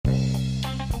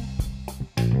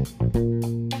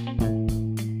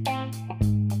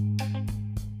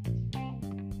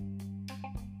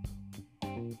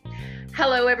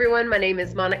Hello, everyone. My name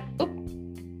is Monica. Oh,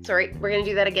 sorry. We're going to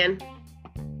do that again.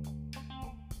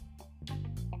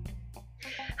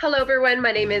 Hello, everyone.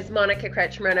 My name is Monica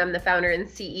Kretschmer, and I'm the founder and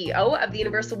CEO of the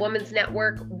Universal Women's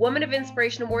Network Woman of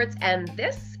Inspiration Awards, and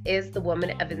this is the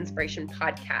Woman of Inspiration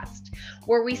podcast,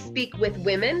 where we speak with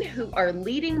women who are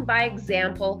leading by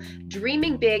example,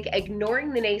 dreaming big,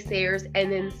 ignoring the naysayers,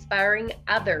 and inspiring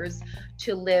others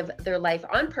to live their life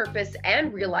on purpose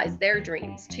and realize their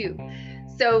dreams too.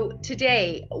 So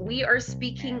today we are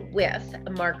speaking with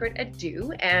Margaret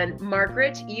Adu, and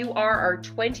Margaret, you are our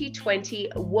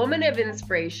 2020 Woman of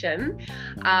Inspiration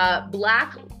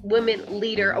Black Women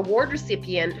Leader Award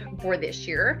recipient for this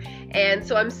year. And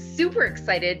so I'm super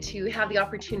excited to have the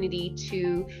opportunity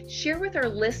to share with our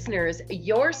listeners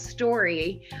your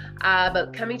story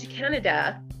about coming to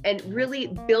Canada and really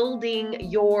building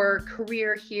your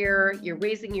career here. You're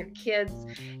raising your kids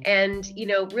and,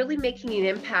 really making an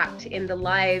impact in the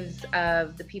lives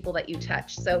of the people that you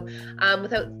touch. So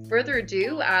without further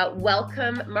ado,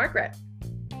 welcome, Margaret.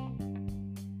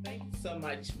 Thank you so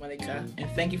much, Monica, and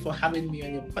thank you for having me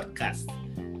on your podcast.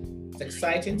 It's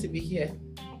exciting to be here.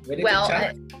 Ready to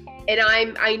chat? And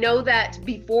I know that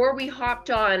before we hopped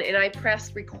on and I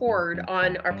pressed record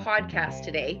on our podcast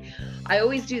today, I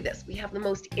always do this. We have the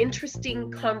most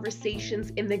interesting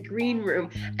conversations in the green room.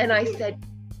 And I said,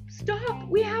 stop,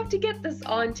 we have to get this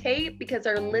on tape because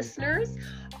our listeners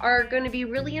are going to be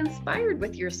really inspired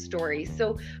with your story.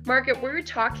 So, Margaret, we're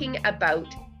talking about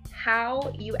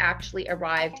how you actually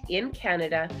arrived in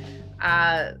Canada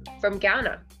from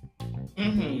Ghana.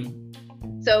 Mm-hmm.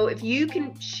 So if you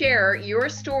can share your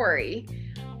story,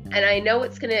 and I know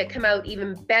it's going to come out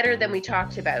even better than we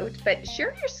talked about, but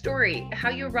share your story, how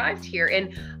you arrived here,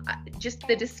 and just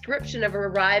the description of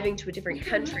arriving to a different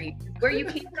country. Where you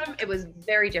came from, it was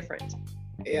very different.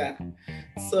 Yeah.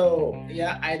 So,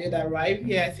 I did arrive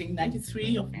here, I think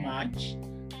 93 of March.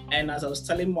 And as I was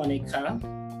telling Monica,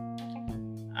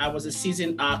 I was a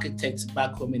seasoned architect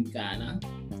back home in Ghana.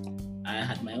 I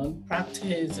had my own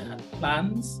practice, I had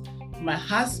plans. My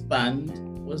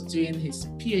husband was doing his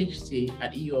PhD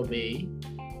at U of A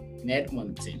in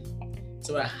Edmonton.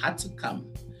 So I had to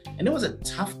come. And it was a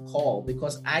tough call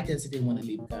because I just didn't want to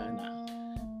leave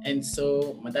Ghana. And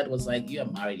so my dad was like, you are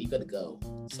married, you got to go.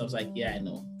 So I was like, yeah, I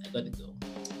know, I got to go.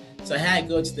 So here I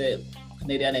go to the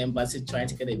Canadian embassy trying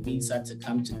to get a visa to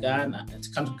come to Ghana and to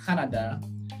come to Canada.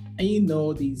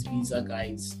 And these visa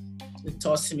guys, they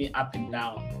tossing me up and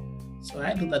down. So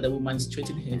I looked at the woman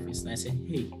straight in her face and I said,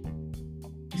 hey,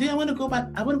 you think I want to go back?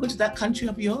 I want to go to that country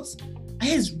of yours?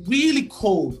 It's really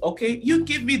cold, okay? You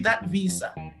give me that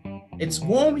visa. It's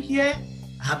warm here.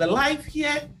 I have a life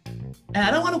here. And I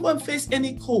don't want to go and face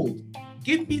any cold.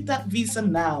 Give me that visa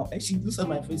now. And she looks at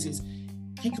my face and says,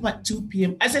 can you come at 2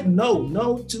 p.m.? I said,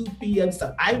 no 2 p.m.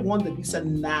 stuff. I want the visa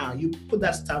now. You put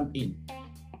that stamp in.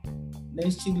 Then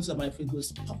she looks at my face and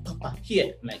goes, Papa,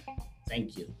 here. I'm like,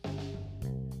 thank you.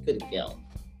 Good girl.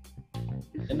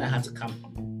 Then I had to come.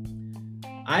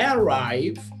 I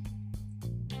arrived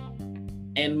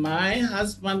and my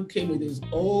husband came with his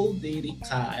old dirty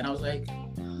car and I was like,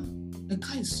 the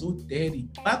car is so dirty.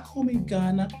 Back home in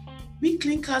Ghana, we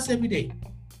clean cars every day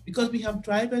because we have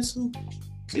drivers who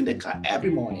clean the car every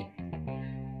morning.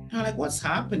 And I'm like, what's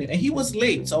happening? And he was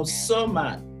late, so I was so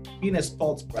mad, being a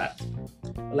sports brat.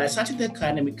 Well, I sat in the car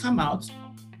and then we come out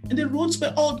and the roads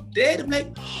were all dead. I'm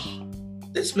like,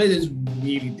 this place is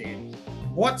really dead.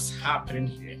 What's happening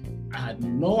here? I had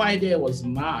no idea it was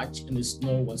March and the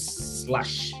snow was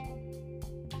slush.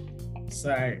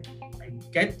 So I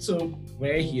get to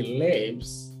where he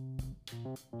lives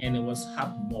and it was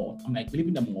Hub Mall. I'm like, we live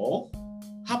in the mall?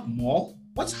 Hub Mall?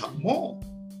 What's Hub Mall?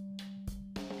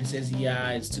 He says, yeah,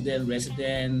 it's student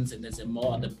residence and there's a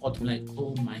mall at the bottom. I'm like,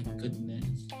 oh my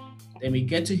goodness. Then we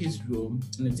get to his room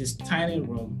and it's this tiny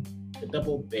room, the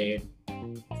double bed,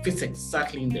 fits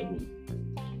exactly in the room.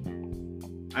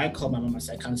 I called my mom and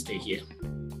said, I can't stay here.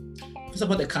 First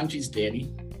of all, the country is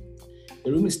dirty.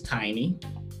 The room is tiny.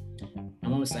 My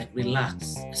mom was like,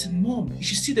 relax. I said, Mom, you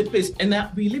should see the place. And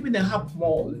we live in the Hub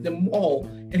Mall,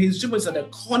 and his room is at the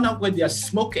corner where there are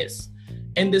smokers.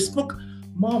 And the smoke,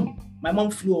 my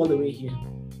mom flew all the way here.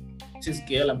 She says,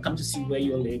 girl, I'm come to see where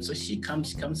you live. So she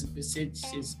comes to visit. She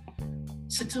says,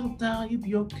 settle down, you'll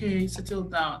be okay, settle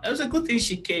down. It was a good thing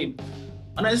she came.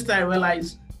 Honestly, I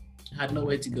realized I had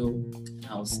nowhere to go. And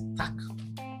I was stuck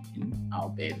in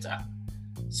Alberta.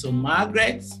 So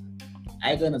Margaret,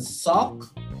 I'm gonna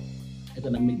suck. I'm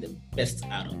gonna make the best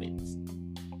out of it.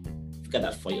 Figure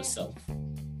that for yourself.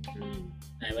 And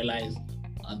I realized,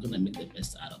 I'm going to make the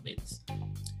best out of it.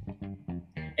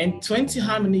 And 20,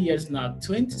 how many years now?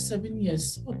 27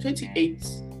 years, or 28.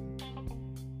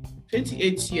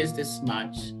 28 years this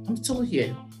March. I'm still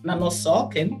here. And I'm not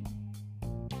sulking,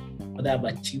 but I've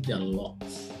achieved a lot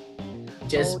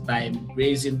just by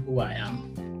embracing who I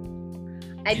am.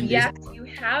 And yes, you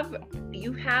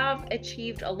have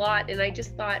achieved a lot. And I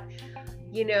just thought,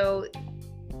 you know,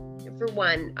 for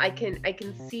one, I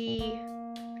can see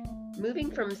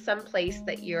moving from some place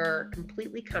that you're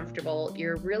completely comfortable,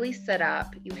 you're really set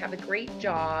up, you have a great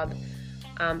job,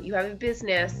 you have a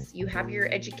business, you have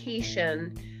your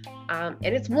education, and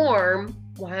it's warm.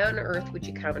 Why on earth would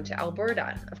you come to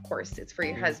Alberta? Of course, it's for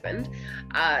your husband,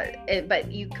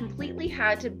 but you completely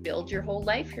had to build your whole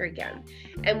life here again.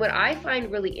 And what I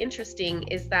find really interesting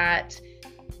is that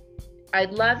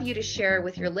I'd love you to share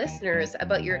with your listeners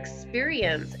about your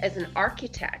experience as an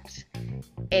architect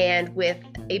and with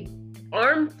a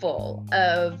armful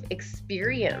of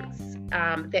experience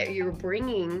that you're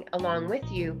bringing along with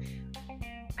you.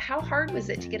 How hard was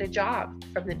it to get a job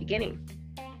from the beginning?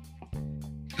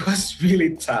 It was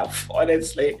really tough,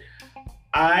 honestly.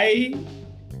 I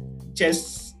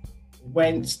just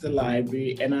went to the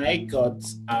library and I got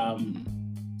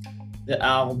the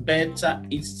Alberta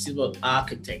Institute of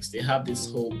Architects. They have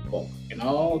this whole book and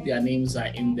all their names are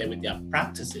in there with their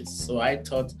practices. So I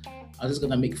thought I was just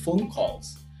gonna make phone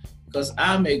calls because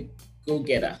I'm a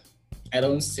go-getter. I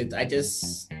don't sit, I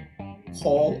just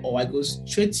call or I go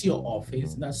straight to your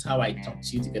office. And that's how I talk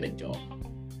to you to get a job.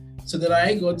 So then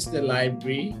I go to the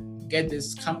library, get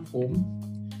this, come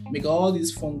home, make all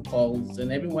these phone calls,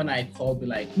 and everyone I call be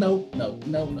like, no.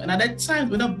 And at that time,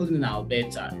 we're not building in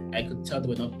Alberta. I could tell they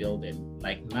were not building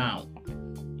like now,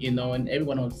 you know, and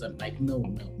everyone was like, no.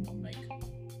 Like,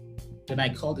 then I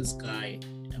called this guy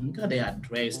and we got the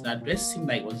address. The address seemed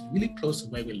like it was really close to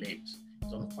where we lived. It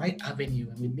was on White Avenue,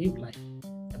 and we lived like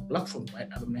a block from White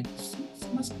Avenue. Like,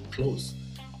 it must be close.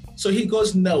 So he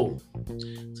goes, no.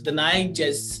 So then I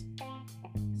just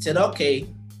said, okay,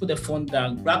 put the phone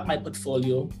down, grabbed my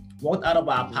portfolio, walked out of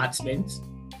our apartment,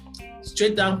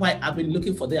 straight down White Avenue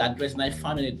looking for the address, and I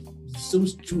found it.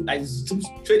 I zoomed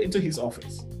straight into his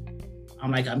office.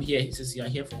 I'm like, I'm here. He says, you're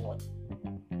here for what?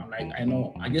 I'm like, I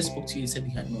know. I just spoke to you. He said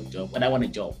he had no job, but I want a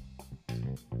job.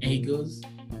 And he goes,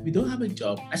 we don't have a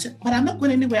job. I said, but I'm not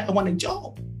going anywhere. I want a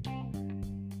job.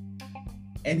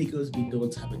 And he goes, we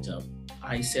don't have a job.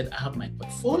 I said, I have my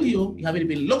portfolio. You haven't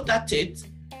even looked at it.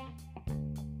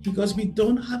 He goes, we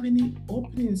don't have any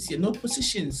openings here, no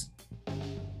positions.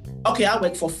 Okay, I'll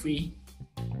work for free.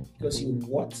 He goes, you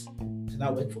what? And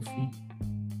I'll work for free.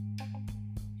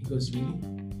 He goes, really?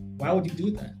 Why would you do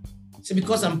that? I said,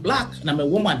 because I'm Black and I'm a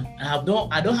woman. I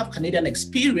don't have Canadian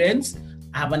experience.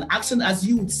 I have an accent, as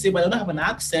you would say, but I don't have an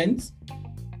accent.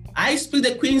 I speak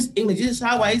the Queen's English. This is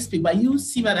how I speak, but you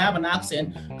see that I have an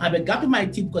accent. I have a gap in my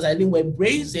teeth because I didn't wear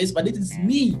braces, but it is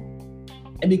me.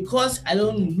 And because I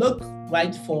don't look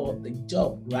right for the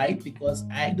job, right? Because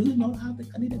I do not have the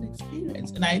Canadian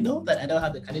experience. And I know that I don't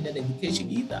have the Canadian education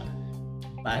either.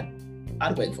 But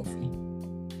I'll work for free.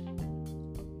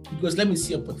 Because let me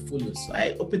see your portfolio. So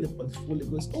I opened the portfolio.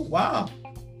 It goes, oh, wow.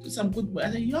 Do some good work.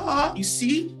 I said, yeah, you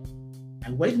see,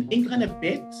 I worked in England a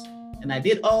bit and I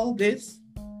did all this.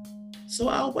 So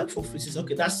I'll work for free. She says,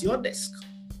 okay, that's your desk.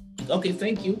 Okay,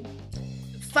 thank you.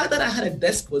 The fact that I had a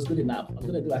desk was good enough. I'm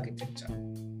going to do architecture.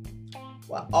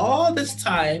 Well, all this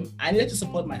time, I needed to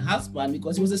support my husband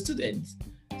because he was a student.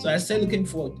 So I started looking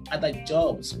for other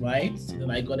jobs, right? So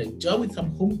then I got a job with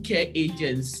some home care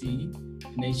agency,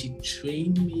 and then she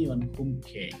trained me on home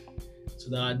care. So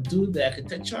then I do the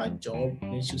architectural job,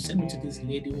 and then she sent me to this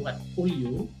lady who had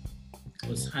polio,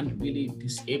 was really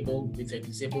disabled, with a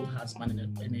disabled husband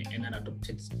and an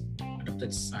adopted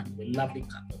son. A lovely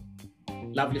couple,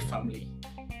 lovely family.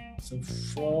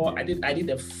 So I did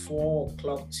a 4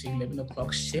 o'clock to 11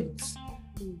 o'clock shifts,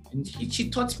 and she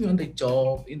taught me on the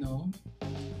job, you know.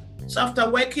 So after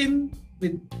working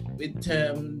with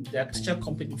the architecture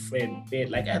company for a bit,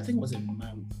 like I think it was a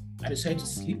month, I decided to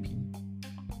sleep in.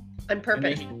 On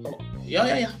purpose? Yeah.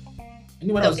 I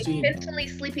knew what I was doing. Intentionally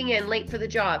sleeping in late for the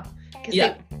job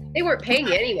because they weren't paying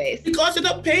you anyways. Because they're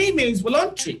not paying me, it's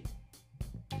voluntary.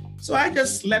 So I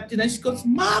just slept in, and she goes,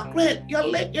 Margaret, you're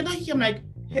late, you're not here. I'm like,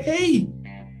 hey,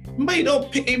 remember you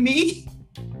don't pay me?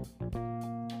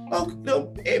 Oh, you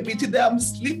don't pay me today, I'm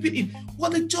sleeping in. Well,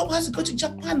 the job has to go to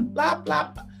Japan, blah,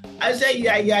 blah, blah. I said,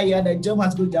 yeah, the job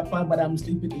has to go to Japan, but I'm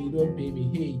sleeping in, you don't pay me.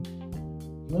 Hey,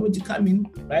 you want me to come in,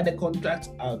 write the contract?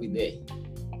 I'll be there.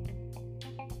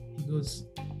 He goes,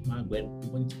 Margaret, we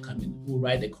want you to come in. We'll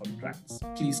write the contracts.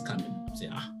 Please come in. I say,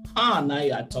 now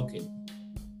you are talking.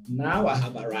 Now I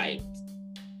have arrived.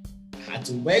 had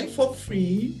to work for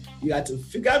free. You had to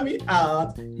figure me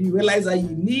out. You realized that you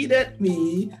needed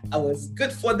me. I was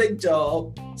good for the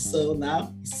job. So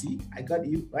now, you see, I got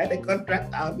you. Write the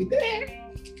contract, I'll be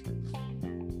there.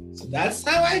 So that's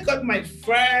how I got my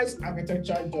first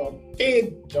architecture job,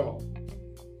 paid job.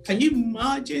 Can you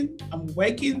imagine? I'm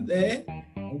working there.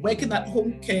 I'm working at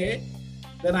home care.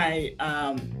 Then I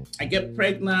get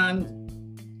pregnant.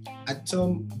 I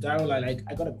told Daryl,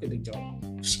 I gotta quit the job.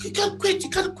 You can't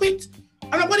quit.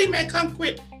 And what do you mean I can't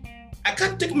quit? I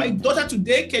can't take my daughter to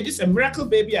daycare. This is a miracle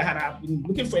baby I had. I've been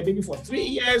looking for a baby for 3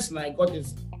 years, and I got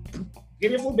this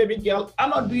beautiful baby girl.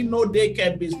 I'm not doing no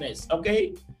daycare business,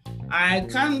 okay? I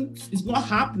can't. It's not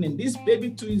happening. This baby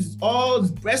too is all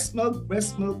breast milk.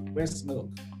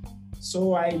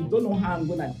 So I don't know how I'm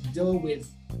gonna deal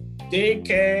with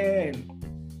daycare.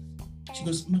 And she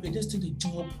goes, Mama, just take the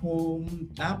job home,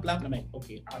 blah, blah, blah. I'm like,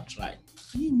 okay, I'll try.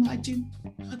 Can you imagine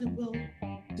how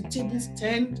the tables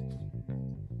turned?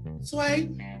 So I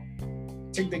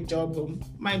take the job home.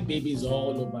 My baby is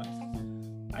all over.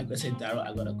 I go say, Daryl,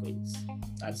 I gotta quit.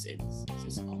 That's it. He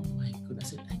says, oh my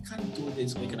goodness. I said, I can't do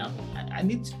this waking up. I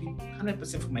need to be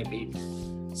 100% for my baby.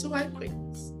 So I quit.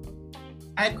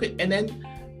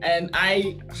 And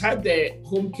I had the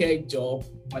home care job.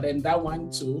 But then that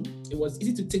one too, it was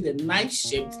easy to take the night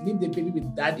shift, leave the baby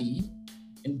with daddy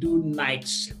and do night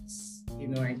shifts,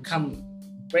 and come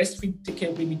breastfeed, take care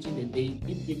of baby during the day,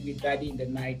 leave baby with daddy in the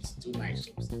night, do night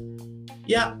shifts.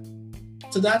 Yeah,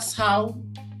 so that's how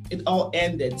it all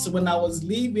ended. So when I was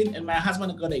leaving and my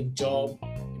husband got a job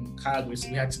in Calgary, so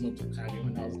we had to move to Calgary.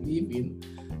 When I was leaving,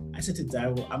 I said to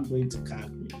Daryl, I'm going to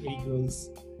Calgary. He goes,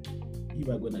 you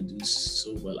are going to do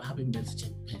so well. I haven't been such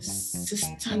a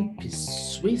persistent,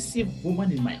 persuasive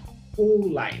woman in my whole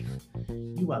life.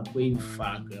 You are going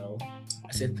far, girl.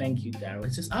 I said, thank you, Daryl.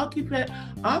 He says, I'll keep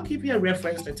you a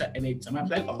reference letter anytime. I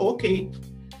was like, oh, okay.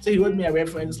 So he wrote me a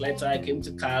reference letter. I came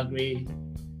to Calgary,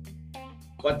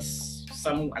 got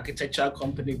some architectural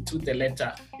company, took the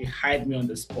letter. They hired me on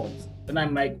the spot. Then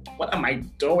I'm like, what am I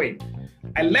doing?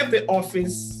 I left the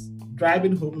office,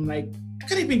 driving home. I'm like, I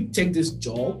can't even take this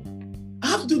job. I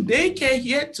have to do daycare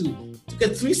here too. To get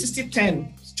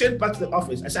 360-10 straight back to the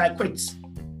office. I said, I quit. He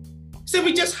said,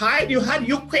 we just hired you. How do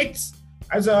you quit?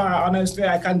 I said, honestly,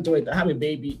 I can't do it. I have a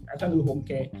baby. I can't do home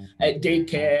care,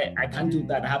 daycare. I can't do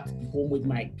that. I have to be home with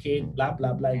my kid, blah,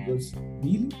 blah, blah. He goes,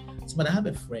 really? So, but I have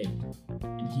a friend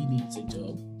and he needs a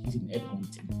job. He's in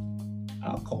Edmonton.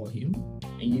 I'll call him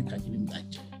and you can give him that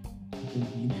job. He goes,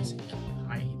 really? I said, yeah,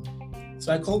 hire him.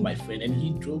 So I called my friend and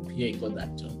he drove here and got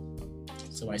that job.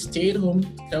 So I stayed home,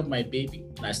 took care of my baby,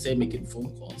 and I started making phone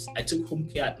calls. I took home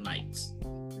care at night.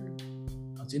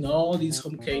 I was doing all these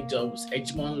home care jobs,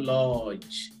 Edgemont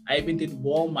Lodge. I even did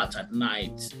Walmart at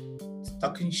night,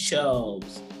 stocking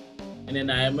shelves. And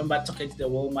then I remember talking to the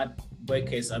Walmart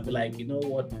workers. I'd be like, you know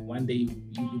what? One day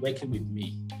you'll be working with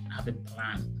me. I have a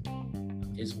plan.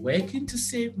 I'm just working to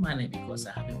save money because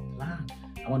I have a plan.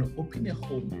 I want to open a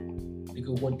home. They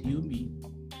go, what do you mean?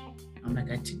 I'm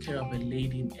like, I took care of a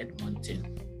lady in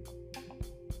Edmonton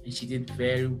and she did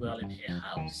very well in her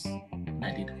house. And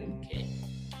I did home care.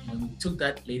 When we took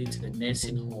that lady to the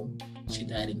nursing home, she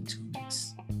died in 2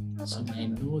 weeks. So I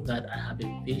know that I have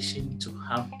a vision to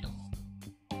have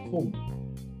a home.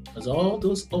 Because all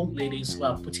those old ladies who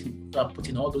are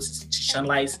putting all those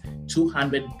institutionalized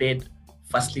 200-bed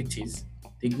facilities,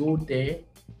 they go there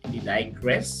and they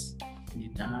digress and they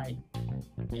die.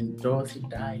 And Dorothy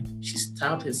died. She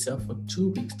starved herself for 2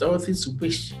 weeks. Dorothy's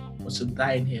wish was to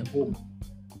die in her home.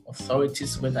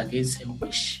 Authorities went against her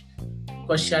wish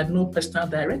because she had no personal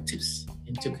directives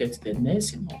and took her to the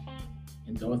nursing home.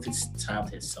 And Dorothy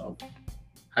starved herself.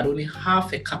 Had only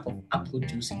half a cup of apple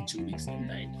juice in 2 weeks and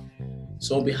died.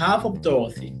 So on behalf of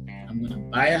Dorothy, I'm going to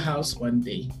buy a house one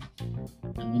day.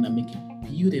 I'm going to make it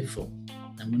beautiful.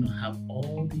 I'm going to have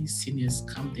all these seniors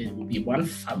come there. It will be one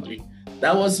family.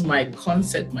 That was my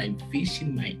concept, my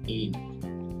vision, my aim.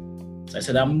 So I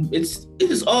said,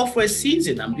 it is all for a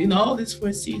season. I'm doing all this for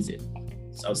a season.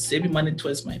 So I was saving money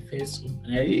towards my first home.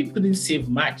 And I couldn't save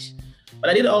much, but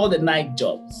I did all the night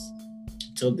jobs.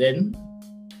 Till then,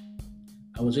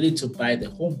 I was ready to buy the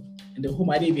home. And the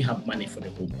home, I didn't even have money for the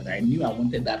home, but I knew I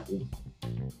wanted that home.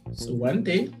 So one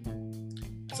day,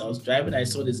 as I was driving, I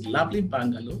saw this lovely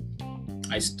bungalow.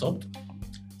 I stopped.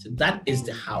 So that is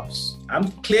the house. I'm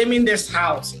claiming this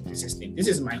house. This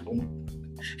is my home.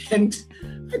 And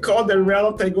I called the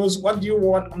realtor. He goes, what do you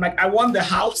want? I'm like, I want the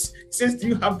house. He says, do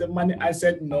you have the money? I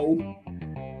said, no.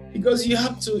 Because you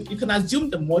can assume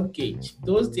the mortgage.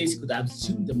 Those days you could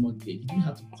assume the mortgage. You didn't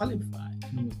have to qualify.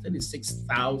 It was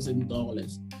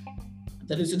 $36,000.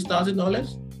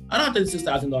 $36,000? I don't have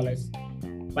 $36,000.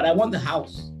 but I want the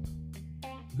house.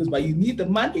 Because but you need the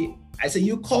money. I said,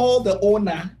 you call the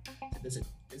owner. There's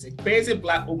a crazy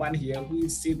black woman here who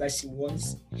is saying that she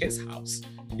wants his house.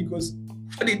 He goes,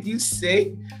 what did you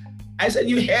say? I said,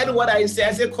 you heard what I said.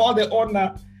 I said, call the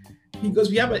owner. He goes,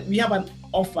 we have an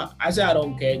offer. I said, I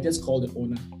don't care. Just call the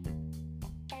owner.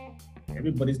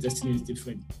 Everybody's destiny is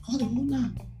different. Call the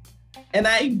owner. And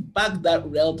I begged that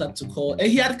realtor to call. And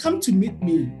he had come to meet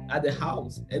me at the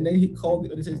house. And then he called me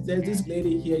and he says, there's this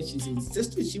lady here. She's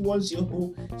insisting she wants your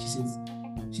home.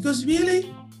 She goes,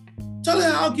 really? Tell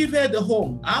her I'll give her the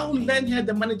home. I'll lend her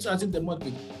the money to assume the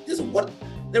mortgage. This is what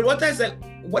the realtor said.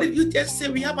 What did you just say?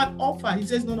 We have an offer. He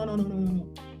says, no.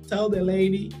 Tell the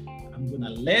lady I'm going to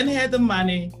lend her the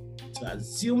money to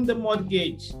assume the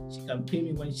mortgage. She can pay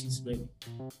me when she's ready.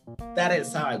 That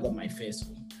is how I got my first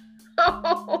home.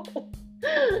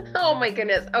 Oh my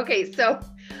goodness. Okay, so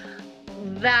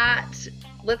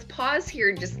let's pause here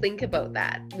and just think about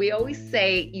that. I always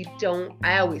say, you don't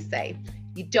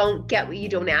get what you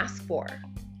don't ask for.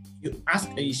 You ask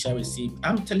and you shall receive.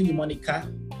 I'm telling you,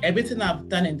 Monica, everything I've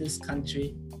done in this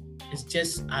country is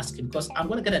just asking, because I'm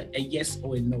going to get a yes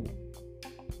or a no.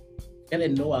 Get a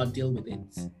no, I'll deal with it.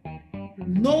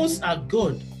 No's are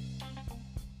good.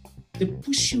 They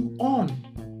push you on.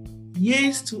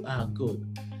 Yes too are good.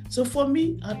 So for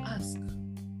me, I'd ask.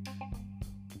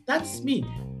 That's me.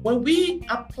 When we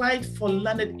applied for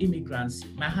landed immigrants,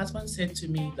 my husband said to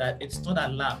me that it's not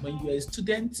allowed. When you're a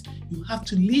student, you have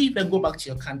to leave and go back to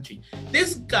your country.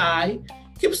 This guy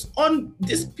keeps on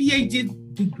this PhD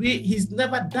degree he's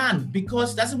never done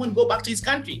because he doesn't want to go back to his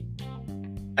country.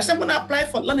 I said, I'm going to apply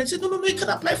for London. He said, no, you can't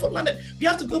apply for London. We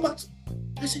have to go back.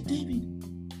 I said, David,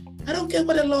 I don't care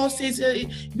what the law says.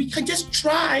 We can just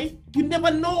try. You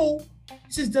never know.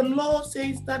 He says, the law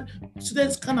says that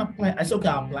students can apply. I said, okay,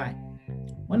 I'll apply.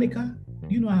 Monica,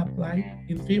 I applied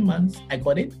in 3 months. I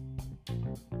got it.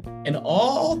 And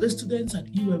all the students at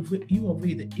U of A,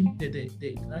 the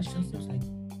international students, like,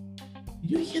 did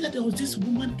you hear that there was this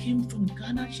woman came from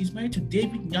Ghana? She's married to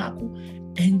David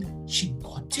Nyaku, and she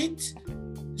got it.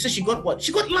 So she got what?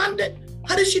 She got landed.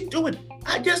 How did she do it?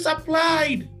 I just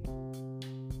applied.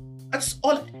 That's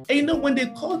all. And when they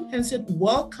called and said,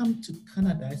 welcome to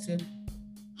Canada, I said,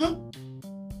 huh?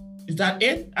 Is that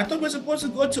it? I thought we were supposed to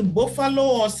go to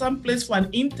Buffalo or someplace for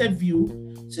an interview.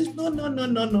 She says,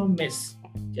 no, miss.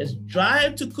 Just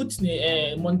drive to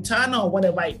Kootenay, Montana or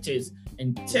whatever it is,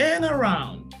 and turn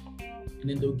around. And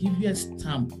then they'll give you a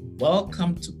stamp.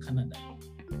 Welcome to Canada.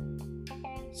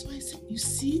 So I said, you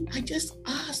see, I just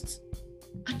asked.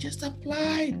 I just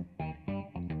applied.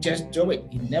 Just do it.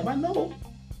 You never know.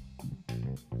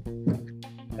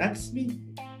 That's me.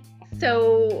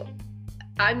 So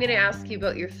I'm going to ask you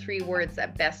about your 3 words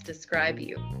that best describe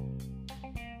you.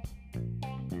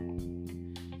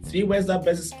 3 words that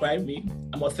best describe me.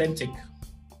 I'm authentic.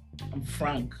 I'm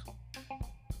frank.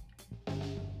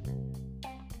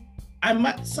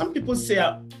 Some people say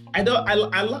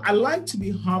I like to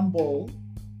be humble,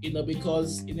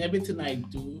 because in everything I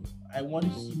do, I want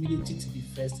humility to be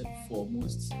first and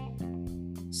foremost.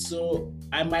 So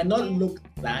I might not look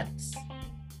that,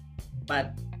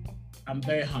 but I'm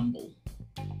very humble.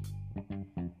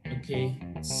 Okay,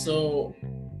 so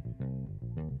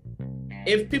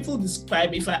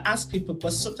if I ask people,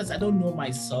 because sometimes I don't know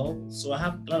myself, so I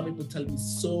have a lot of people tell me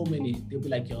so many, they'll be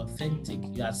like, you're authentic,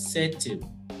 you're assertive,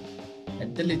 you're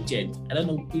diligent. I don't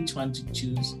know which one to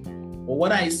choose. But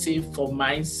what I say for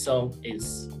myself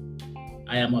is,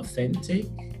 I am authentic,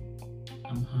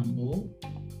 I'm humble,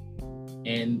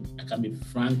 and I can be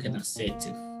frank and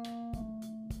assertive.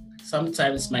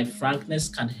 Sometimes my frankness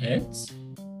can hurt,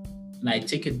 and I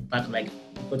take it back like,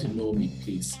 you've got to know me,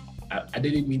 please. I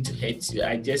didn't mean to hurt you.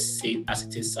 I just say it as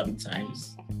it is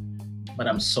sometimes, but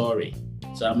I'm sorry.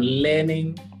 So I'm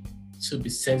learning to be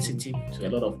sensitive to a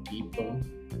lot of people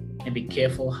and be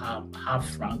careful how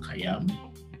frank I am.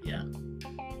 Yeah.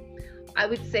 I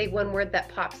would say one word that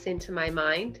pops into my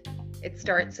mind. It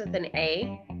starts with an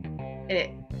A and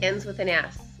it ends with an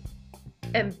S.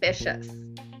 Ambitious.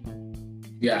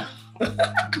 Yeah.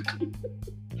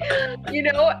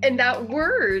 And that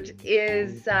word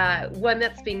is one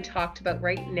that's being talked about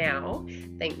right now,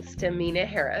 thanks to Meena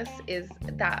Harris, is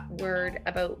that word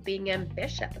about being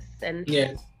ambitious. And,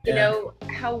 yes.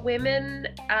 How women,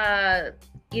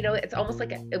 it's almost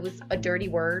like it was a dirty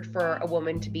word for a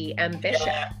woman to be ambitious.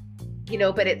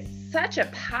 but it's such a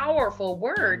powerful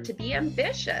word to be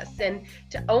ambitious and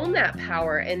to own that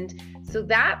power. And so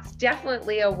that's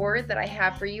definitely a word that I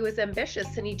have for you, is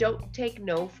ambitious, and you don't take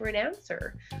no for an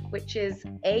answer, which is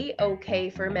A-okay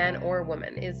for man or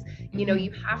woman. Is,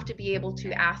 you have to be able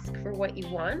to ask for what you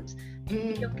want,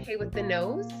 be okay with the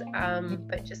no's,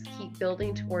 but just keep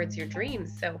building towards your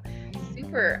dreams. So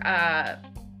super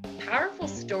powerful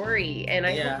story. And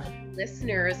I hope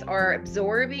listeners are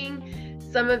absorbing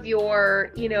some of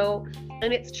your,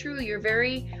 and it's true, you're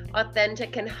very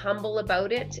authentic and humble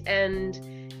about it. And,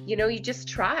 you just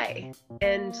try.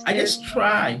 And I just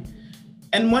try.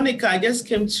 And Monica, I just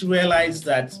came to realize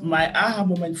that my aha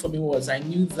moment for me was, I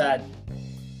knew that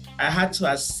I had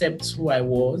to accept who I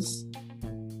was,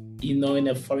 in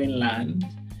a foreign land.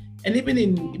 And even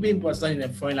if it was not in a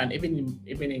foreign land, even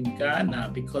in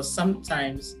Ghana, because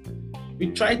sometimes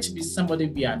we try to be somebody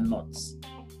we are not.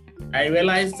 I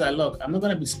realized that, look, I'm not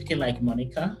going to be speaking like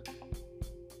Monica.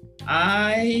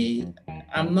 I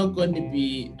am not going to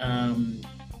be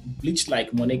bleached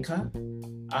like Monica.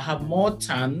 I have more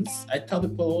tans. I tell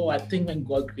people, I think when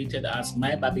God created us,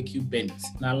 my barbecue bent.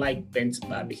 And I like bent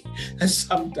barbecue.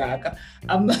 Some dark.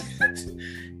 I'm not.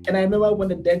 And I remember when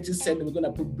the dentist said they were going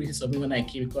to put braces on me when I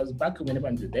came, because back when I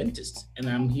went to the dentist, and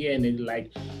I'm here and they're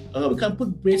like, oh, we can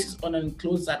put braces on and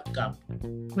close that gap.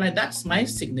 I'm like, that's my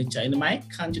signature. In my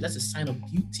country, that's a sign of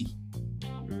beauty.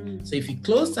 So if you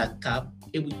close that gap,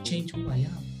 it will change who I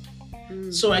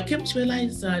am. So I came to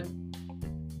realize that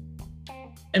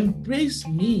embrace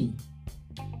me.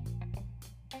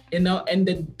 And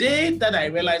the day that I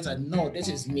realized that, no, this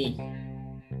is me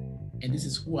and this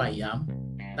is who I am,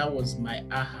 that was my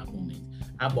aha moment.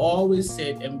 I've always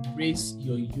said, embrace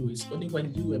your you. It's only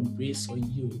when you embrace your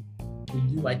you will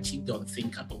you achieve the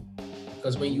unthinkable.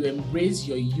 Because when you embrace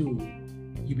your you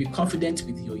be confident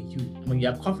with your you. And when you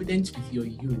are confident with your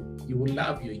you will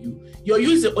love your you. Your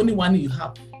you is the only one you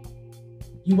have.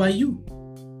 You are you.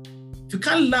 If you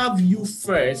can't love you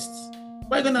first,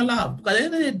 what are you gonna love? Because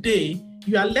at the end of the day,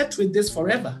 you are left with this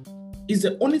forever. It's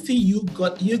the only thing you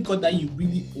got that you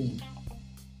really own.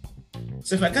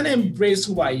 So if I can't embrace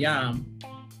who I am,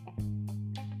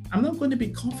 I'm not going to be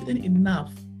confident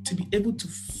enough to be able to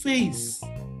face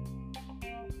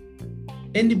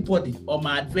anybody or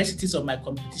my adversities or my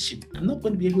competition. I'm not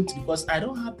going to be able to, because I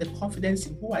don't have the confidence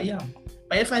in who I am.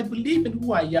 But if I believe in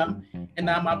who I am and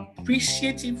I'm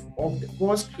appreciative of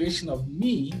God's creation of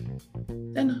me,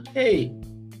 then hey,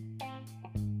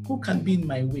 who can be in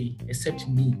my way except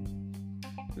me?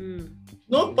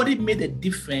 Nobody made a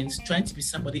difference trying to be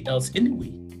somebody else anyway.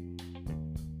 You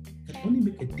can only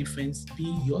make a difference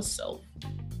being yourself.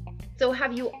 So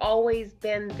have you always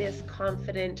been this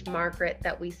confident Margaret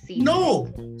that we see?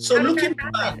 No. So looking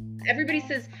back, everybody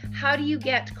says, how do you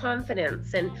get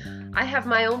confidence? And I have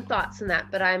my own thoughts on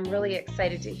that, but I'm really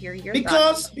excited to hear your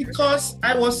thoughts. Because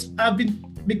I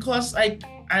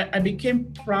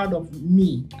became proud of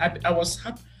me. I was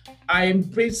happy. I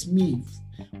embraced me.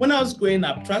 When I was growing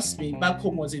up, trust me, back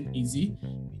home wasn't easy.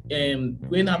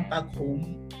 Growing up back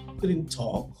home, I couldn't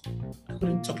talk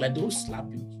like those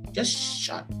slapping. Just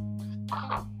shut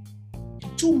up.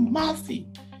 You're too mouthy.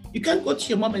 You can't go to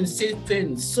your mom and say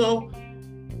things. So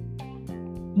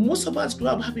most of us grew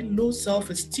up having low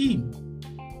self-esteem,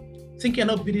 think you're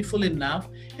not beautiful enough.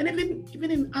 And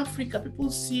even in Africa, people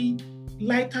see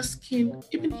lighter skin,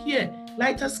 even here,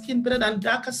 lighter skin better than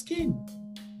darker skin.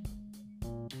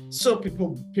 So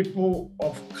people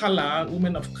of color,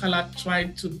 women of color, try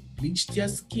to bleach their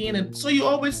skin. And so you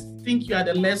always think you are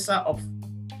the lesser of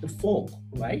the folk,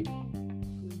 right?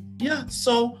 Yeah,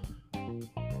 so,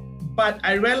 but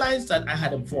I realized that I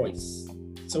had a voice.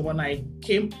 So when I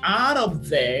came out of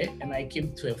there and I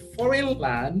came to a foreign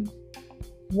land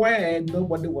where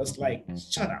nobody was like,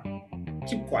 shut up,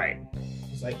 keep quiet.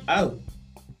 I was like, oh,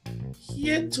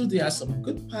 here too, there are some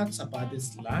good parts about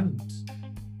this land.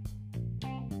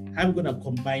 I'm going to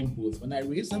combine both. When I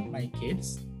raise up my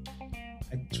kids,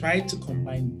 I try to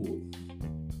combine both.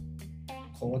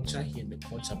 Culture here and the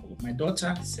culture both. My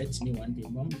daughter said to me one day,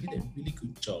 Mom, you did a really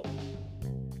good job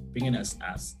bringing us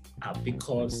up,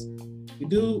 because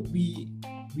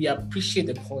we appreciate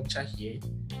the culture here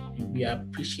and we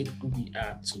appreciate who we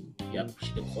are too. We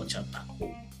appreciate the culture back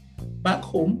home. Back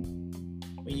home,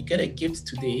 when you get a gift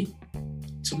today,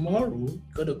 tomorrow,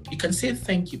 you can say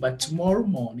thank you, but tomorrow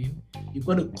morning, you've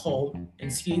got to call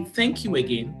and say thank you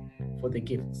again for the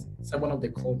gifts. It's one of the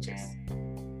cultures.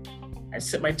 I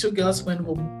said my two girls went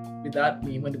home without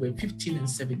me when they were 15 and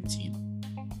 17.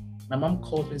 My mom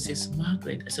called me and says,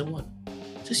 Margaret, I said, what?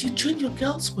 She says, you trained your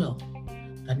girls well.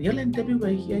 Danielle and Debbie were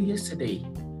here yesterday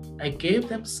I gave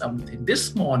them something.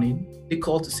 This morning, they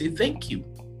called to say thank you.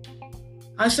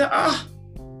 I said,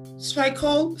 so I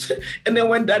called. And then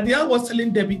when Danielle was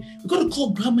telling Debbie, we got to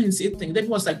call grandma and say thank you. Debbie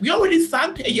was like, we already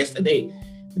thanked her yesterday.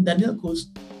 And Danielle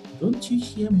goes, don't you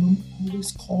hear mom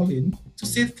always calling to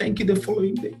say thank you the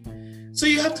following day? So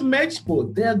you have to match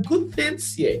both. There are good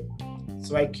things here.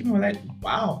 So I came like,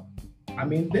 wow,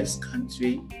 I'm in this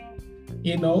country,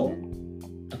 I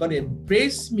got to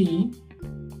embrace me.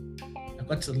 I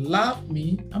got to love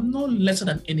me. I'm no lesser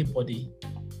than anybody.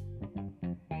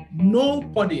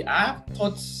 Nobody, I've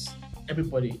taught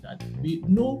everybody that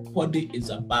nobody is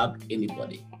above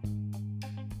anybody.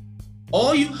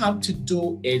 All you have to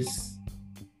do is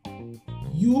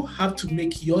you have to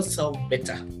make yourself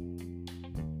better.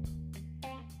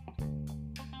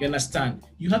 You understand?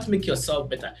 You have to make yourself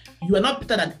better. You are not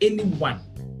better than anyone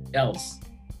else,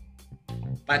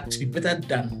 but to be better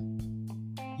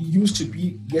than you used to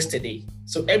be yesterday.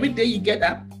 So every day you get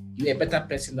up, you're a better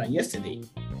person than yesterday.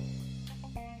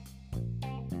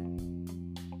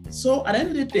 So at the end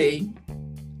of the day,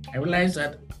 I realized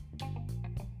that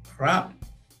crap.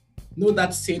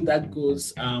 That saying that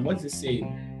goes, what's it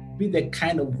saying? Be the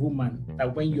kind of woman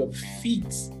that when your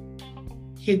feet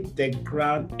hit the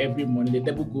ground every morning, the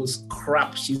devil goes,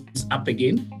 crap, she's up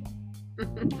again.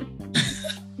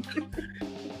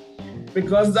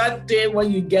 Because that day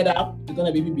when you get up, you're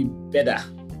gonna be better.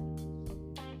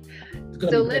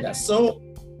 So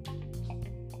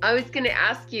I was gonna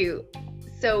ask you,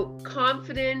 so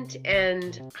confident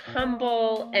and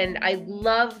humble, and I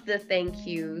love the thank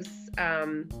yous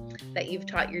that you've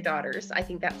taught your daughters. I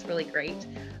think that's really great.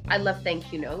 I love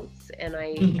thank you notes, and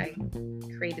I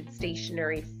created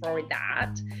stationery for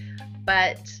that.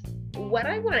 But what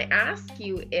I want to ask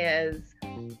you is,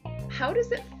 how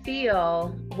does it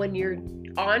feel when you're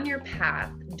on your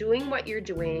path, doing what you're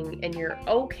doing, and you're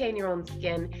okay in your own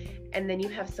skin, and then you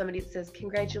have somebody that says,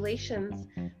 congratulations,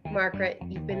 Margaret,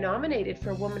 you've been nominated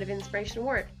for a Woman of Inspiration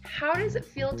Award. How does it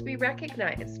feel to be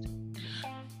recognized?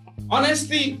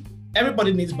 Honestly,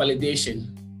 everybody needs validation,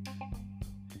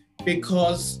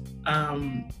 because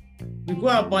we go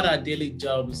about our daily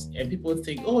jobs and people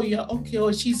think, oh, you're okay,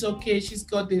 or she's okay, she's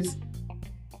got this.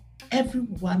 Every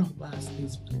one of us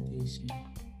needs validation.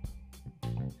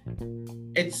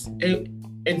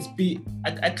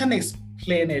 I can't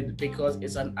explain it because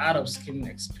it's an out of skin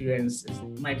experience.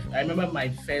 I remember my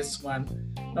first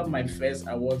one, not my first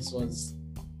awards, was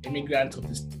Immigrant of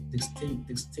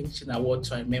Distinction Award,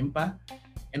 so I remember.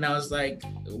 And I was like,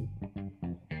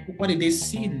 what did they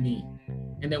see in me?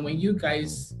 And then when you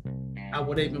guys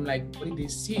awarded me, I'm like, what did they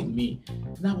see in me?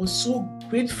 And I was so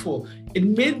grateful. It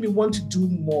made me want to do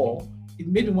more. It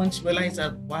made me want to realize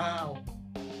that, wow,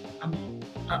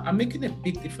 I'm making a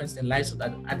big difference in the lives of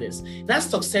others. That's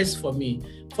success for me.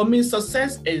 For me,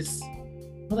 success is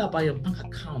not about your bank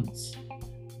accounts,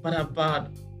 but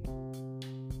about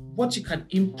what you can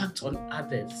impact on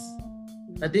others,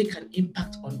 that they can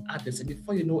impact on others. And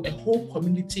before you know, a whole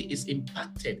community is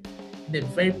impacted in a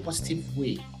very positive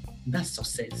way. That's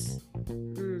success.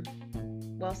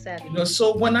 Well said.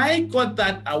 So when I got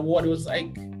that award, it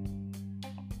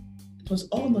was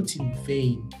all not in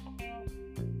vain.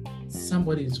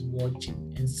 Somebody is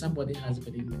watching and somebody has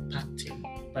been impacted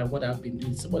by what I've been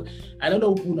doing. I don't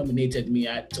know who nominated me.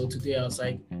 So today I was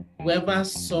like, whoever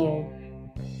saw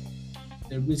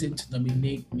the reason to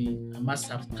nominate me, I must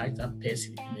have touched that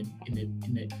person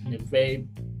in a very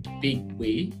big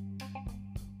way,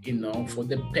 for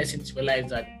the person to realize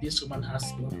that this woman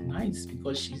has to look nice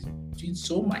because she's doing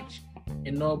so much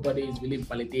and nobody is really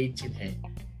validating her.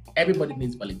 Everybody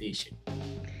needs validation.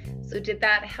 So did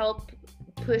that help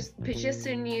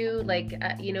position you,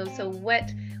 so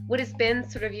what has been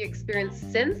sort of your experience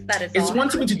since that? It's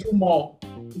wanting me to do more.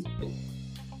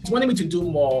 It's wanting me to do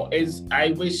more.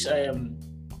 I wish I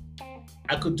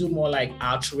could do more like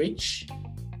outreach.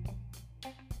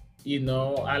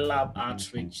 I love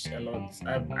outreach a lot.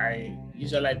 I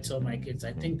usually tell my kids,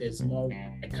 I think there's more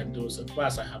I can do. So far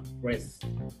as I have breath,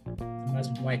 there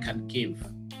must be more I can give,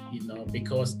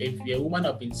 because if you're a woman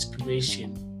of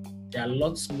inspiration, there are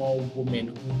lots more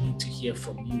women who need to hear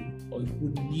from you, or who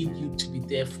need you to be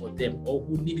there for them, or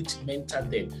who need you to mentor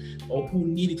them, or who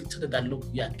need you to tell them that, look,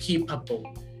 you are capable,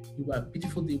 you are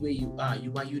beautiful the way you are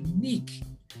unique.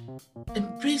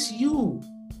 Embrace you.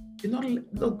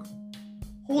 Look,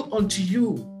 hold on to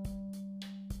you.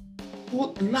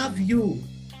 Love you.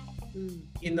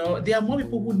 There are more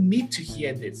people who need to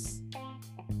hear this.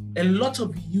 A lot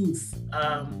of youth,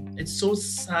 it's so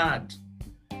sad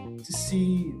to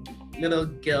see little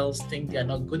girls think they are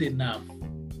not good enough,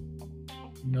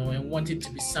 and wanting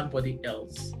to be somebody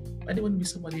else. Why do they want to be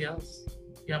somebody else?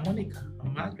 Yeah, Monica,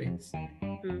 I'm Margaret.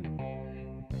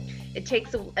 It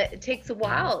takes a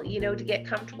while, to get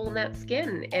comfortable in that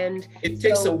skin. And it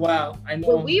takes a while. I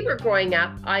know. When we were growing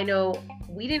up, I know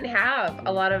we didn't have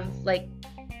a lot of like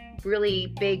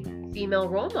really big female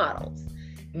role models.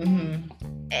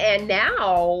 And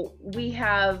now we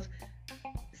have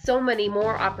so many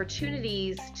more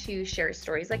opportunities to share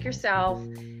stories like yourself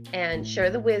and share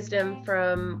the wisdom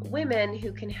from women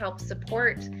who can help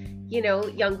support,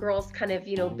 young girls kind of,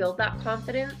 build that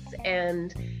confidence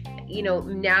and,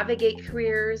 navigate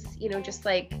careers, just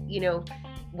like,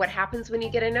 what happens when you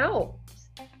get a no?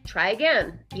 Try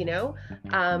again,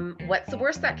 what's the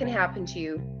worst that can happen to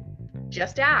you?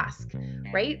 Just ask,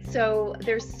 right? So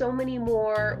there's so many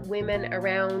more women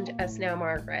around us now,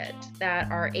 Margaret, that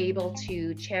are able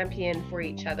to champion for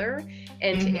each other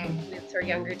and to influence our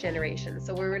younger generation.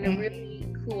 So we're in a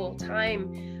really cool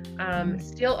time.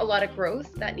 Still a lot of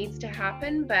growth that needs to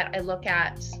happen, but I look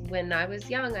at when I was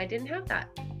young, I didn't have that.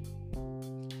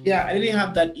 Yeah, I didn't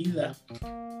have that either.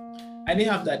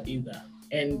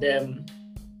 And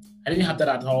I didn't have that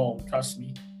at all, trust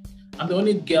me. I'm the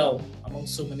only girl among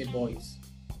so many boys.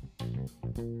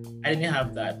 I didn't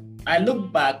have that. I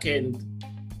look back and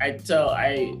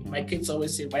my kids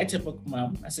always say, write a book,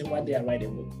 Mom. I say, one day I write a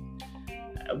book.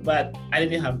 But I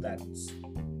didn't have that.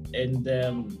 And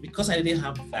because I didn't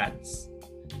have that,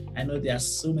 I know there are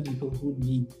so many people who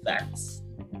need that.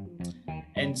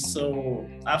 And so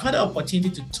I've had the opportunity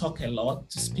to talk a lot,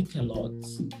 to speak a lot.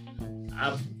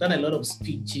 I've done a lot of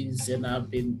speeches and I've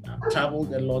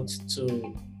traveled a lot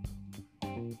to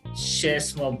share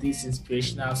some of these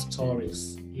inspirational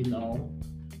stories,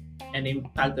 and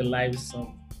impact the lives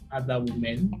of other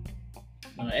women.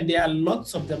 And there are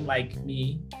lots of them like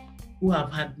me who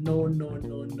have had no, and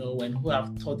who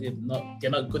have thought they're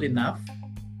not good enough,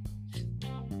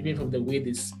 even from the way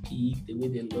they speak, the way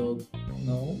they look,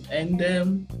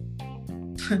 And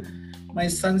my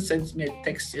son sent me a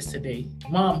text yesterday.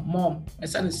 Mom, my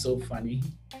son is so funny.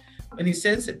 When he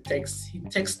sends a text, he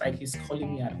texts like he's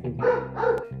calling me at home.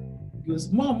 He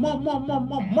goes, Mom,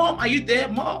 are you there,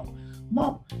 Mom?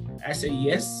 I say,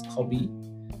 yes, Kobe.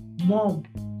 Mom,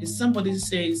 if somebody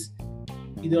says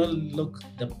you don't look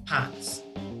the part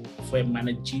for a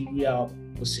managerial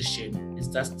position, is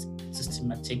that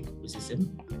systematic racism?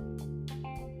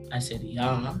 I said,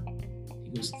 yeah.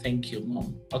 He goes, thank you,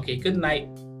 Mom. Okay, good night.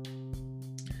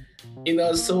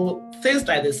 So things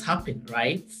like this happen,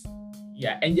 right?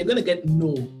 Yeah, and you're gonna get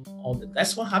no all that.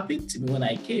 That's what happened to me when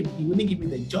I came. He wouldn't give me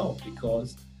the job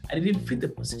because I didn't fit the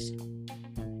position.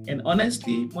 And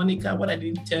honestly, Monica, what I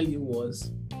didn't tell you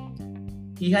was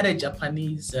he had a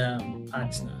Japanese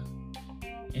partner,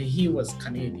 and he was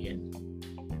Canadian.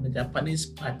 And the Japanese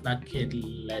partner cared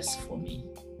less for me.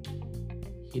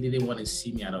 He didn't want to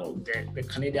see me at all. The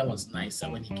Canadian was nicer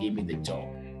when he gave me the job.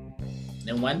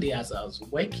 Then one day as I was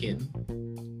working,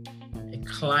 a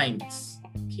client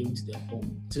came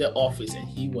to the office, and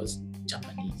he was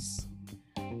Japanese.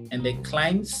 And the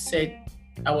client said,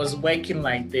 I was working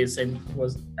like this, and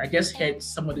I just heard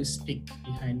somebody speak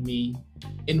behind me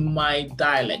in my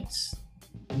dialect,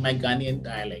 in my Ghanaian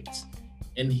dialect.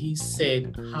 And he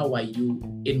said, how are you,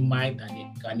 in my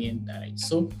Ghanaian dialect.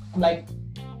 So I'm like,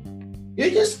 you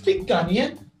just speak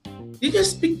Ghanaian? You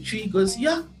just speak Twi? He goes,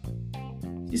 yeah.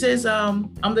 He says,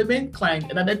 I'm the main client.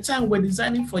 And at the time we're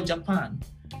designing for Japan.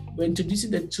 We're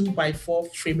introducing the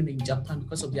 2x4 framing in Japan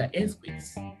because of their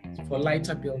earthquakes for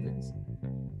lighter buildings.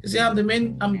 He said, I'm the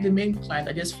main client.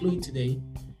 I just flew in today.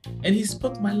 And he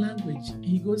spoke my language. And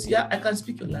he goes, yeah, I can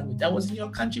speak your language. I was in your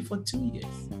country for 2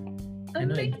 years.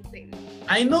 Amazing.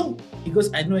 I know. He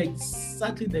goes, I know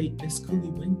exactly the school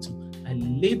you went to. I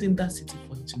lived in that city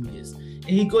for 2 years. And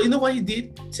he goes, you know what he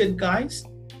did? He said, guys,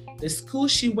 the school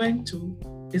she went to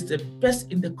is the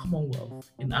best in the Commonwealth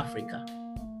in Africa.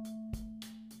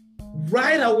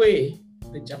 Right away,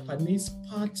 the Japanese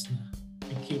partner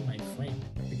became my friend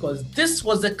because this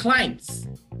was the clients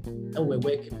that we're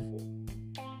working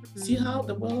for. See how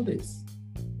the world is.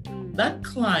 That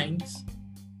client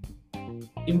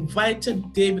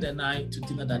invited David and I to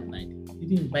dinner that night. He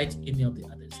didn't invite any of the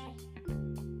others.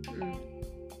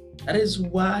 That is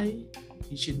why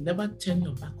you should never turn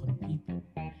your back on people,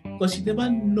 because you never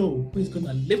know who is going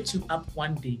to lift you up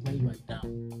one day when you are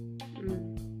down.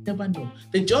 Never know.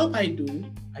 The job I do,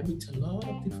 I meet a lot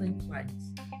of different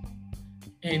clients.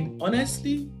 And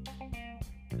honestly,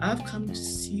 I've come to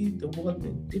see the world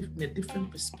in a different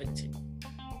perspective.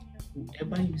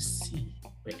 Whoever you see,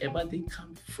 wherever they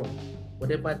come from,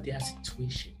 whatever their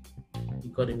situation,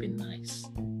 you got to be nice.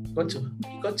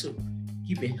 You got to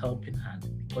give a helping hand,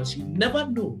 because you never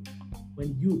know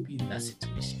when you'll be in that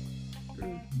situation.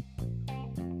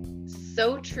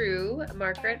 so true,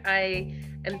 Margaret. I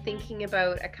am thinking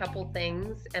about a couple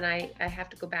things, and I have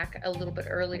to go back a little bit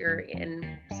earlier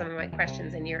in some of my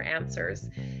questions and your answers.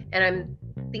 And I'm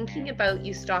thinking about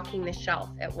you stocking the shelf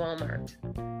at Walmart,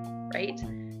 right?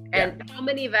 And how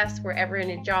many of us were ever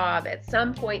in a job at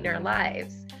some point in our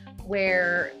lives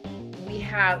where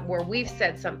we've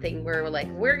said something where we're like,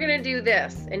 we're gonna do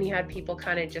this, and you had people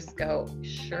kind of just go,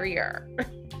 sure you are.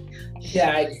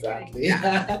 Yeah, exactly.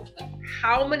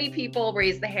 How many people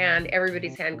raise the hand?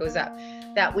 Everybody's hand goes up.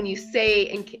 That when you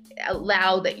say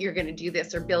aloud that you're going to do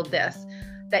this or build this,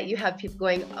 that you have people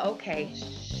going, okay,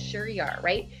 sure you are,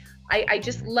 right? I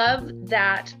just love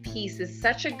that piece. Is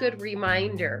such a good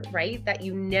reminder, right? That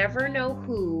you never know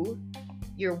who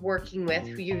you're working with,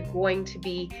 who you're going to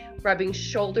be rubbing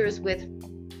shoulders with,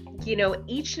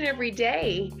 each and every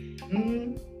day,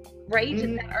 right?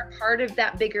 That are part of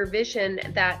that bigger vision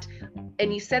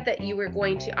and you said that you were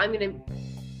going to,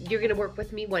 you're going to work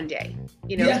with me one day,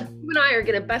 you and I are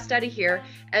going to bust out of here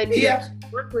and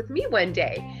work with me one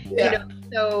day,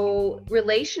 so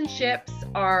relationships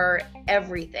are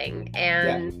everything.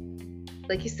 And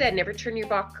like you said, never turn your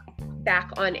back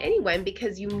on anyone,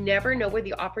 because you never know where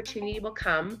the opportunity will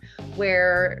come,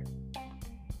 where,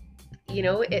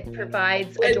 it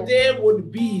provides a door. They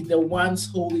would be the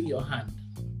ones holding your hand.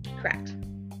 Correct.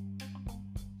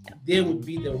 They would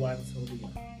be the ones holding your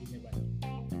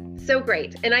hand. So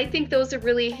great. And I think those are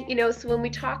really, so when we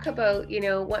talk about,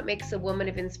 what makes a woman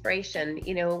of inspiration,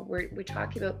 we're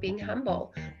talking about being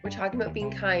humble. We're talking about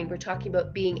being kind. We're talking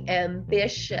about being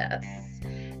ambitious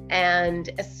and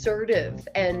assertive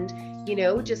and,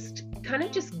 just kind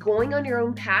of just going on your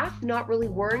own path, not really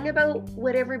worrying about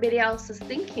what everybody else is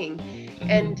thinking.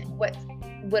 And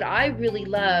what I really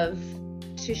love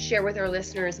to share with our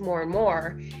listeners more and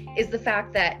more is the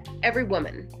fact that every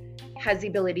woman has the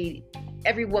ability,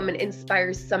 every woman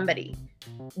inspires somebody.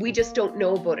 We just don't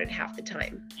know about it half the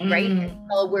time, right?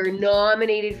 Until we're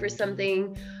nominated for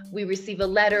something, we receive a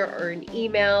letter or an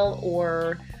email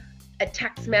or a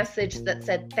text message that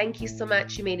said, thank you so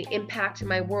much, you made an impact in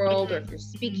my world. Or if you're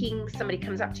speaking, somebody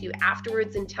comes up to you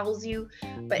afterwards and tells you.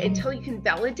 But until you can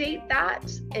validate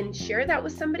that and share that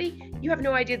with somebody, you have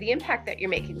no idea the impact that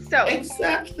you're making. So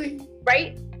exactly,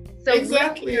 right? So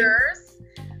exactly. Listeners,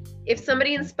 if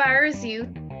somebody inspires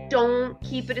you, don't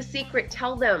keep it a secret.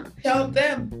 Tell them. Tell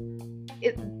them.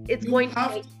 It's going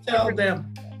to tell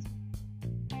them.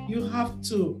 You have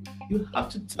to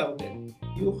tell them.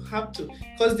 You have to,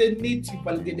 because they need to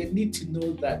validate. They need to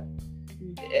know that,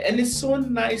 and it's so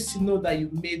nice to know that you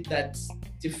made that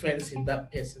difference in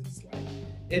that person's life.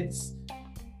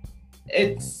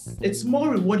 It's more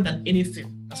rewarding than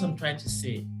anything. That's what I'm trying to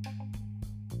say.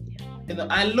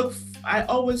 I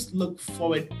always look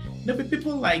forward.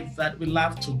 People like that, we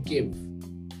love to give.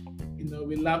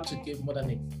 We love to give more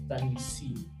than we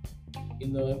see.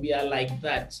 We are like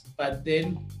that. But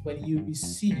then when you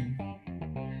receive,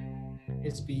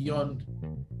 it's beyond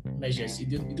measures.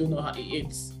 You don't know how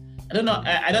it's. I don't know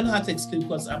how to explain,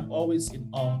 because I'm always in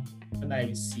awe when I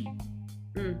receive.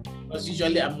 Because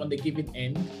usually I'm on the giving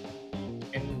end,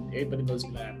 and everybody knows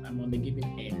me. I'm on the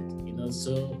giving end.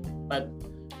 So, but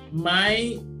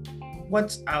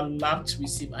what I love to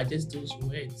receive are just those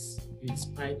words. You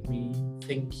inspired me.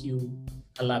 Thank you.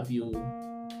 I love you.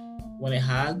 Want a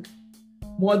hug?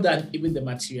 More than even the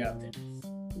material things.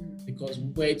 Because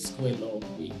words go a long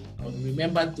way. I will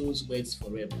remember those words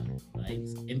forever, right?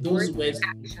 And those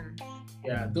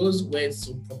words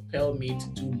will propel me to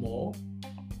do more.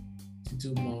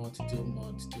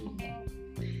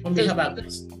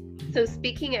 So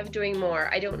speaking of doing more,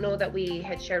 I don't know that we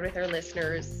had shared with our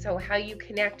listeners, so how you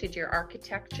connected your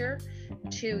architecture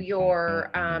to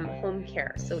your home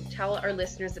care. So tell our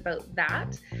listeners about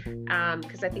that,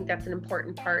 because I think that's an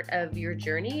important part of your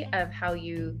journey of how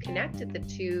you connected the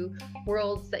two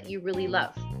worlds that you really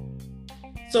love.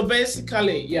 So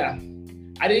basically,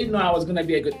 I didn't know I was going to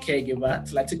be a good caregiver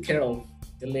till I took care of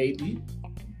the lady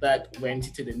that went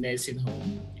into the nursing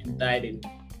home and died in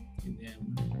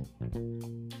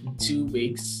 2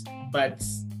 weeks, but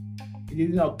it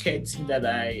didn't occur to me that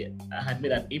I had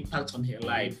made an impact on her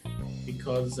life,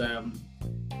 because I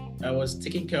was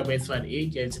taking care of her through an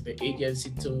agency. The agency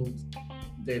told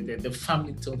the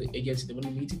family told the agency they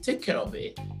wanted me to take care of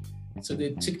it, so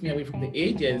they took me away from the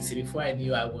agency. Before I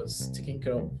knew, I was taking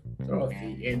care of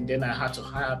Dorothy, and then I had to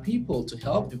hire people to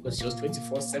help me because she was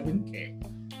 24/7 care.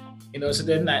 So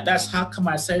then that's how come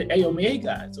I said A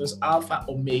Omega. So it was Alpha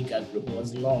Omega Group. It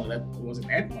was long. That was in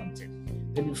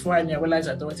Edmonton. Then before I knew, I realized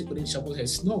that Dorothy couldn't shovel her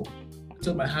snow. I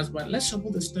told my husband, let's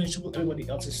shovel the snow and shovel everybody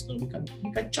else's snow. We can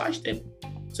charge them.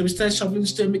 So we started shoveling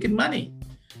snow and making money.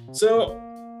 So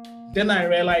then I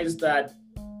realized that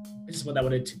this is what I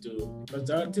wanted to do. Because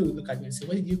Dorothy would look at me and say,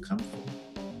 "Where did you come from?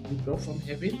 You brought from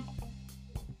heaven?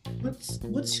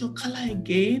 What's your color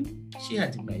again?" She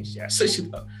had dementia. So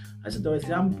I said,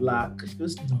 "Dorothy, I'm black." She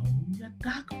goes, "No, you're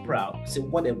dark brown." I said,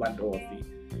 "Whatever, Dorothy."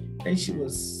 Then she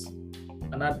was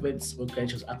an avid smoker and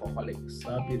she was alcoholic.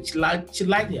 So she liked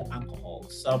the alcohol.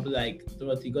 So I'll be like,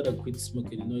 "Dorothy, you gotta quit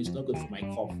smoking. It's not good for my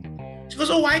cough." She goes,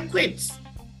 "Oh, why quit?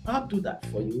 I'll do that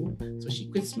for you." So she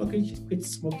quit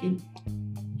smoking.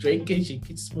 Drinking, she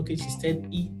quit smoking. She started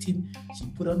eating. She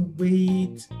put on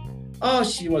weight. Oh,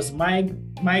 she was my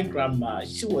grandma.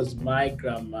 She was my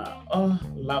grandma. Oh,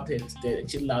 loved her to death.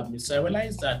 She loved me. So I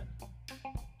realized that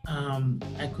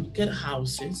I could get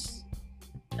houses.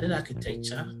 I did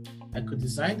architecture. I could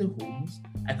design the homes.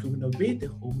 I could renovate the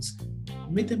homes,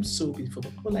 make them so beautiful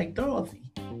for people like Dorothy.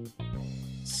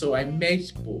 So I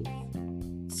merged both.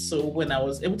 So when I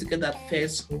was able to get that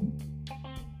first home,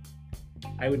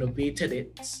 I renovated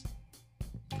it.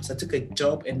 So I took a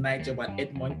job, a night job at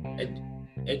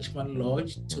Edgemont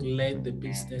Lodge to learn the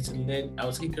business. I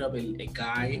was taking care of a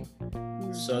guy.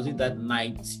 So I did that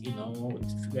night,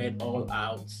 to figure it all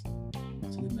out.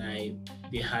 So then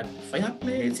they had the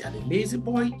fireplace, they had the lazy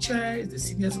boy chairs, the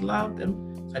seniors loved them.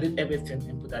 So I did everything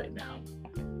and put that in the house.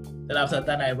 Then after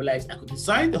that, I realized I could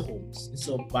design the homes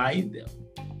instead of buying them.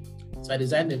 So I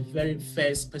designed the very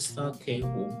first personal care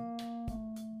home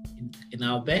in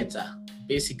Alberta,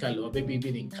 basically, or maybe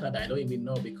even in Canada. I don't even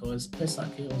know, because personal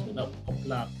care homes were not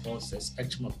popular across the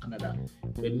spectrum of Canada.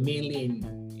 They were mainly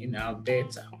in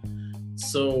Alberta.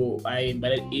 So I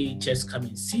invited AHS come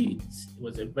and see it. It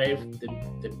was the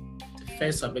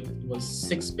first of it. It was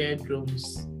 6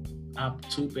 bedrooms up,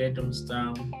 2 bedrooms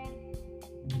down,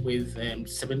 with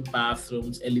 7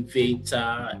 bathrooms,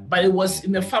 elevator. But it was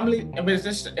in a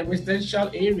residential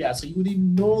area, so you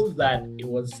wouldn't know that it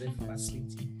was a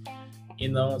facility.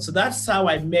 So that's how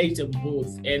I made them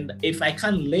both. And if I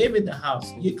can't live in the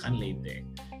house, you can live there.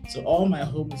 So all my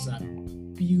homes are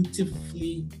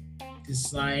beautifully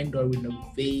designed or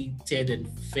renovated and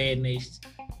furnished,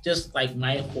 just like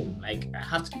my home. Like, I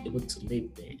have to be able to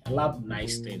live there. I love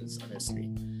nice things,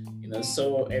 honestly.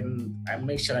 So, and I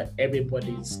make sure that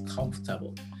everybody is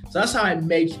comfortable. So that's how I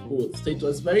made both. So it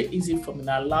was very easy for me. And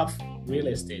I love real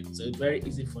estate. So it's very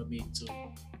easy for me to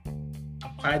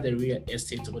acquire the real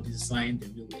estate or design the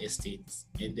real estate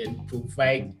and then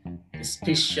provide the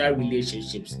special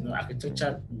relationships.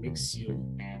 Architecture makes you,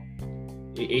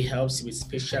 it helps you with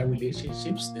special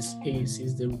relationships, the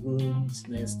spaces, the rooms,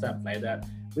 and stuff like that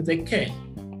with the care,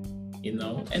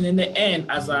 And in the end,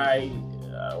 as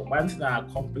one thing I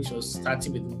accomplished was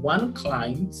starting with one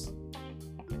client.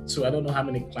 So I don't know how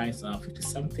many clients now, 50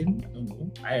 something. I don't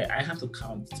know. I have to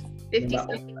count. 50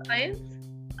 something clients?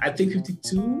 I think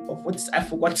 52 of what I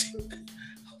forgot.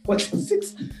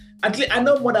 46. At least I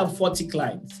know more than 40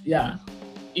 clients. Yeah.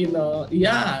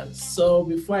 So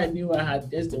before I knew, I had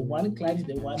just the one client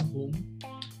in the one home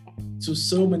to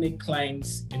so many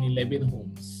clients in 11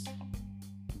 homes.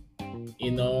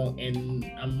 And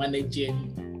I'm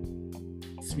managing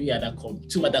 2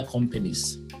 other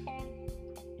companies.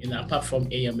 Apart from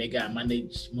A Omega, I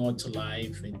manage More to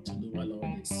Life and to do all of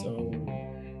this. So,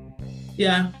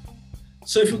 yeah.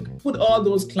 So if you put all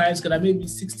those clients, because I may be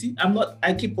 60,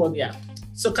 I keep on, yeah.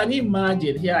 So can you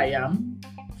imagine, here I am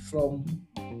from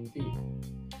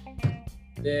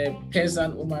the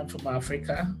peasant woman from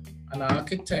Africa, an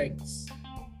architect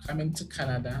coming to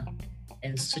Canada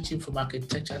and switching from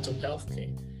architecture to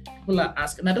healthcare. People are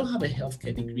asking, I don't have a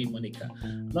healthcare degree, Monica.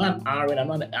 I'm not an RN,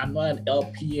 I'm not an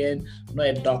LPN, I'm not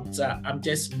a doctor. I'm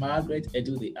just Margaret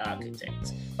Edu, the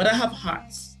architect. But I have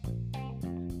heart.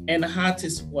 And heart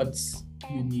is what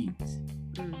you need.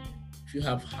 If you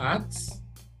have heart,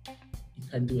 you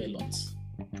can do a lot.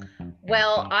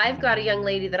 Well, I've got a young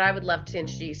lady that I would love to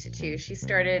introduce you to. She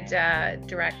started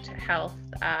Direct Health.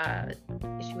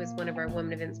 She was one of our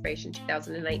Women of Inspiration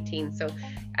 2019. So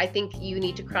I think you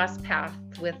need to cross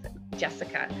paths with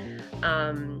Jessica.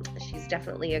 She's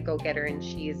definitely a go-getter, and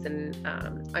she's an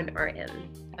RN.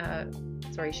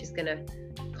 Sorry, she's going to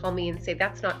call me and say,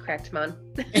 that's not correct, Mon.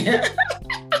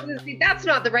 That's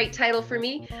not the right title for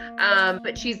me.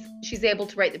 But she's able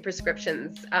to write the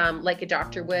prescriptions like a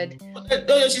doctor would.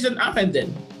 No, she's an RN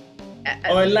then.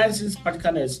 Or a licensed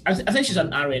practical nurse. I think she's an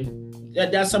RN.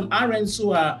 There are some RNs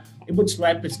who are able to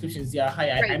write prescriptions. They are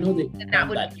high. Right. I know they have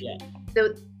that. Yeah.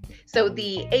 So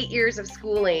the 8 years of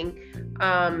schooling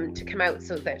to come out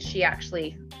so that she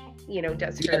actually,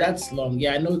 does her. Yeah, that's long.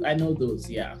 Yeah, I know those.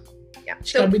 Yeah. Yeah.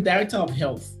 She can be director of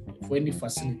health for any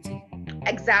facility.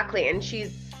 Exactly, and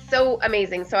she's so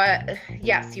amazing. So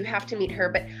yes, you have to meet her,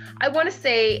 but I want to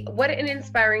say what an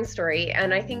inspiring story.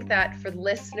 And I think that for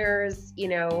listeners, you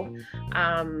know,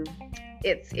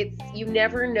 it's you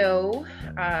never know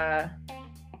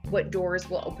what doors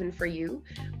will open for you,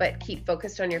 but keep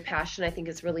focused on your passion. I think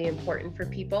is really important for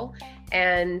people.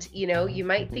 And, you know, you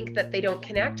might think that they don't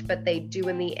connect, but they do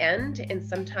in the end. And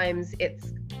sometimes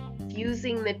it's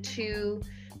fusing the two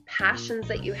passions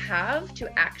that you have to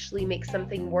actually make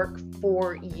something work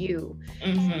for you.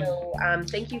 So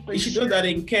thank you for You should know that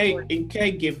in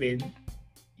caregiving,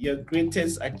 your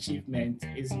greatest achievement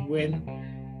is when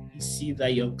you see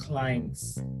that your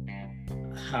clients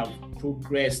have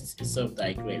progressed instead of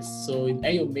digressed. So in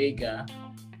A Omega,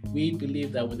 we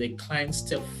believe that when the clients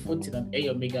step foot in an A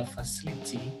Omega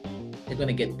facility, they're going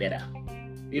to get better.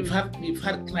 We've had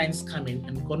clients come in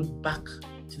and gone back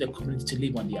to the community to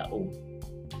live on their own.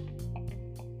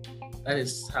 That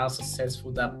is how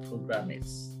successful that program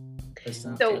is.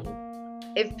 So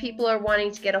if people are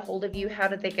wanting to get a hold of you, how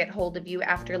do they get hold of you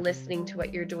after listening to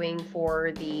what you're doing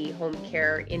for the home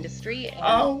care industry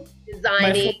and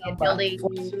designing and building?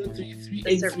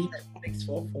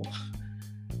 403-383-2644.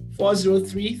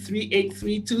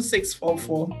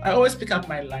 403-383-2644. I always pick up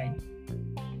my line.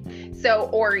 So,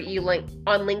 or you link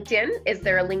on LinkedIn. Is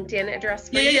there a LinkedIn address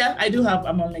for you? Yeah, I do have.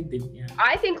 I'm on LinkedIn. Yeah.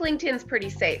 I think LinkedIn's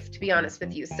pretty safe, to be honest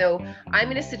with you. So I'm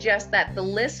going to suggest that the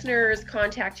listeners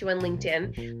contact you on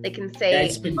LinkedIn. They can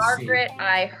say, Margaret, safe.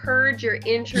 I heard your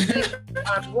interview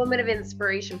on Woman of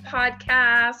Inspiration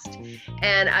podcast,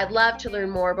 and I'd love to learn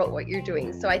more about what you're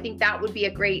doing. So I think that would be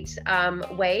a great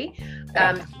way.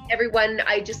 Everyone,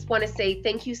 I just want to say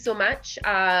thank you so much.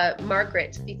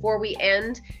 Margaret, before we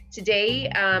end today,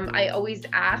 I always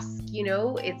ask, you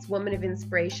know, it's Woman of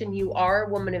Inspiration. You are a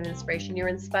woman of inspiration. You're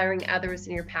inspiring others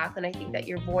in your path. And I think that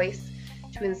your voice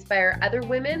to inspire other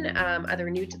women, either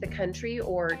new to the country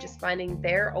or just finding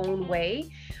their own way,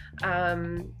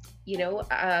 you know,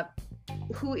 I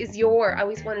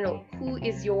always want to know, who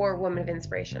is your woman of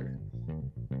inspiration?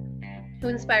 Who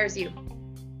inspires you?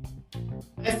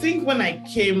 I think when I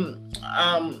came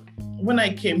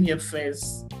here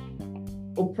first,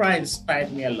 Oprah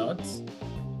inspired me a lot.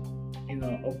 You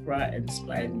know, Oprah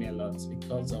inspired me a lot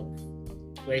because of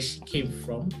where she came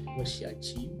from, what she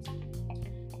achieved.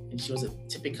 And she was a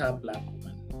typical Black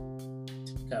woman,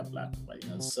 you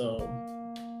know. So,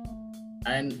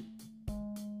 and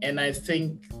I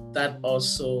think that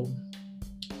also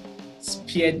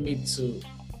speared me to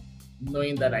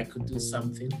knowing that I could do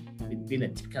something with being a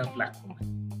typical Black woman.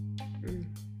 You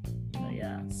know,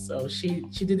 yeah. So she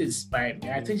did inspire me.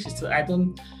 I think she still.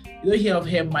 You don't hear of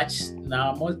her much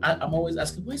now. I'm always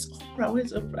asking, where's Oprah?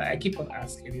 Where's Oprah? I keep on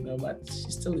asking, you know, but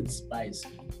she still inspires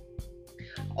me.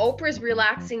 Oprah's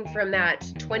relaxing from that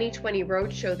 2020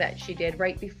 roadshow that she did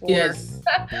right before, yes.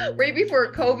 right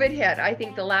before COVID hit. I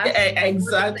think the last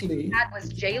exactly that was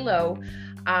J-Lo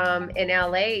in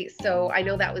LA. So I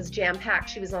know that was jam-packed.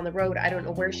 She was on the road. I don't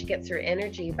know where she gets her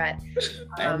energy, but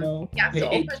I know. Yeah, so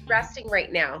Oprah's resting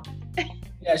right now.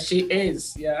 Yeah, she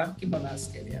is. Yeah, keep on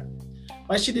asking. Yeah,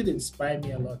 but she did inspire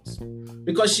me a lot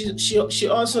because she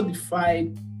also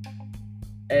defied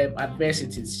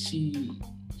adversities. She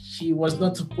was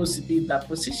not supposed to be in that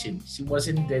position. She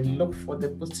wasn't the look for the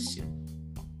position.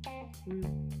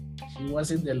 She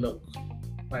wasn't the look,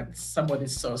 but somebody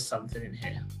saw something in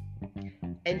her.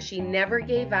 And she never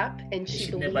gave up, and she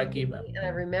never gave up. And I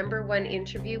remember one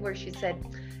interview where she said,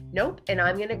 nope, and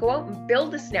I'm going to go out and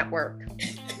build this network.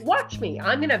 Watch me.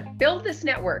 I'm going to build this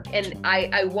network. And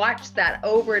I watched that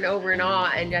over and over and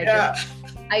on, and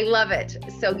I love it.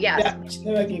 So yes, she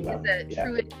never gave up. It's a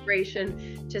true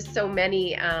inspiration to so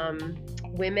many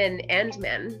women and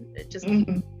men, just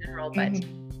in general. But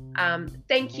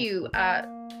thank you,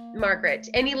 Margaret.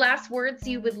 Any last words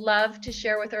you would love to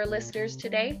share with our listeners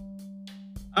today?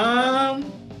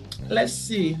 Let's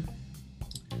see.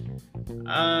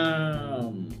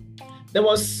 There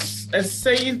was a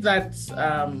saying that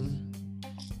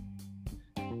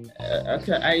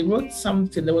okay, I wrote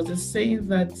something. There was a saying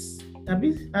that have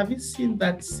you seen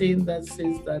that saying that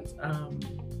says that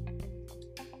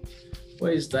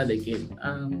where is that again?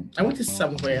 I went to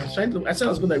somewhere. I said I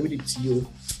was going to read it to you.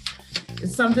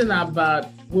 It's something about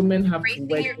women have to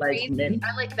work like men.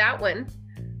 I like that one.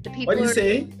 The people. What do you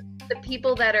say? The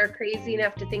people that are crazy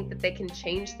enough to think that they can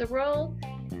change the world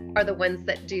are the ones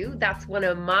that do. That's one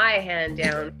of my hand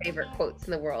down favorite quotes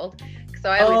in the world. So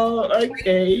I was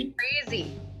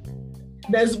crazy.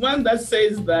 There's one that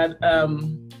says that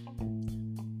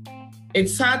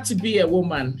it's hard to be a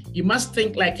woman. You must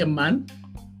think like a man,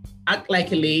 act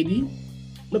like a lady,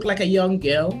 look like a young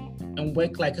girl, and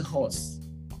work like a horse.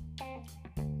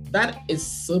 That is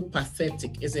so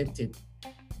pathetic, isn't it?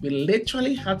 We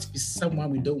literally have to be someone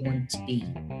we don't want to be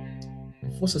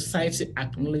before society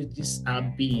acknowledges our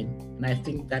being, and I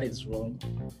think that is wrong.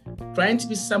 Trying to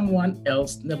be someone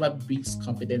else never breeds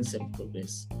confidence and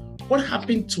progress. What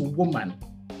happened to woman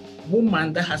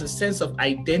that has a sense of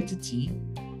identity,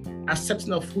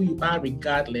 accepting of who you are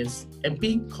regardless, and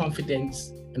being confident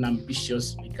and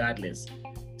ambitious regardless?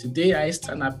 Today, I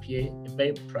stand up here a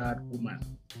very proud woman.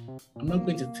 I'm not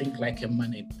going to think like a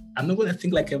man. I'm not going to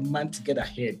think like a man to get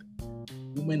ahead.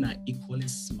 Women are equally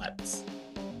smart.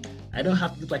 I don't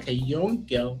have to look like a young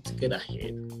girl to get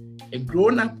ahead. A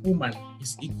grown-up woman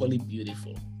is equally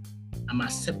beautiful. I'm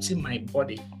accepting my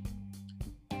body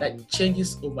that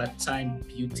changes over time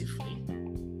beautifully.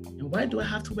 And why do I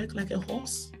have to work like a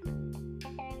horse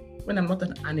when I'm not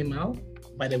an animal,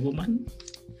 but a woman?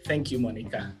 Thank you,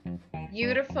 Monica.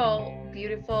 Beautiful,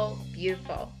 beautiful,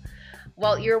 beautiful.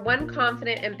 Well, you're one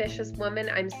confident, ambitious woman.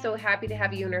 I'm so happy to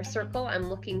have you in our circle. I'm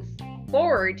looking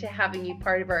forward to having you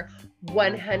part of our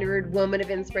 100 Woman of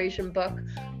Inspiration book,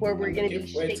 where we're going to be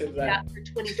shaking that for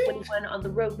 2021 on the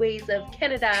roadways of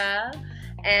Canada,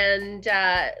 and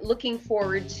looking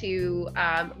forward to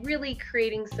really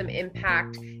creating some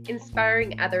impact,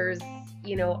 inspiring others,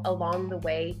 along the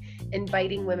way,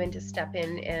 inviting women to step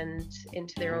in and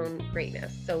into their own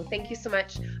greatness. So thank you so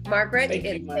much, Margaret.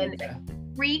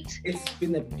 It's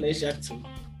been a pleasure too.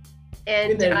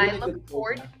 And I look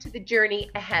forward to the journey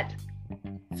ahead.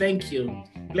 Thank you.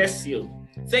 Bless you.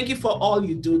 Thank you for all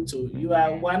you do too. You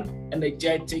are one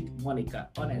energetic Monica,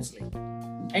 honestly.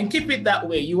 And keep it that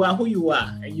way. You are who you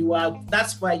are, and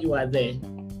that's why you are there.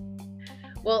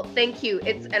 Well, thank you.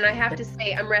 And I have to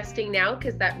say, I'm resting now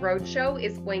because that road show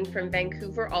is going from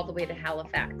Vancouver all the way to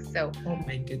Halifax. So, oh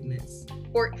my goodness.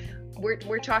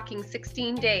 We're talking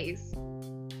 16 days.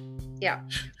 Yeah,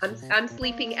 I'm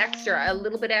sleeping extra, a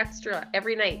little bit extra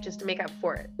every night just to make up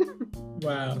for it.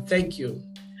 Wow, thank you.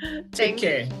 Take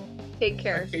care. Take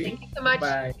care. Okay. Thank you so much.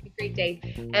 Bye. Have a great day.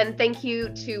 And thank you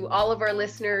to all of our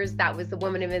listeners. That was the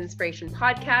Woman of Inspiration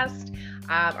podcast.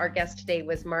 Our guest today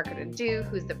was Margaret Adu,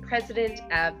 who's the president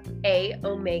of A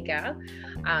Omega.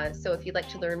 So if you'd like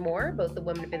to learn more about the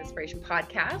Woman of Inspiration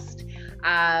podcast,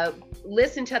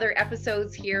 listen to other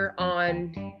episodes here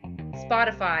on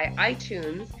Spotify,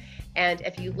 iTunes. And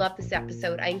if you love this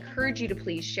episode, I encourage you to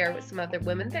please share with some other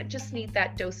women that just need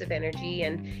that dose of energy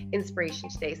and inspiration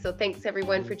today. So thanks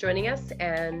everyone for joining us,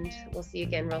 and we'll see you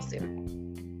again real soon.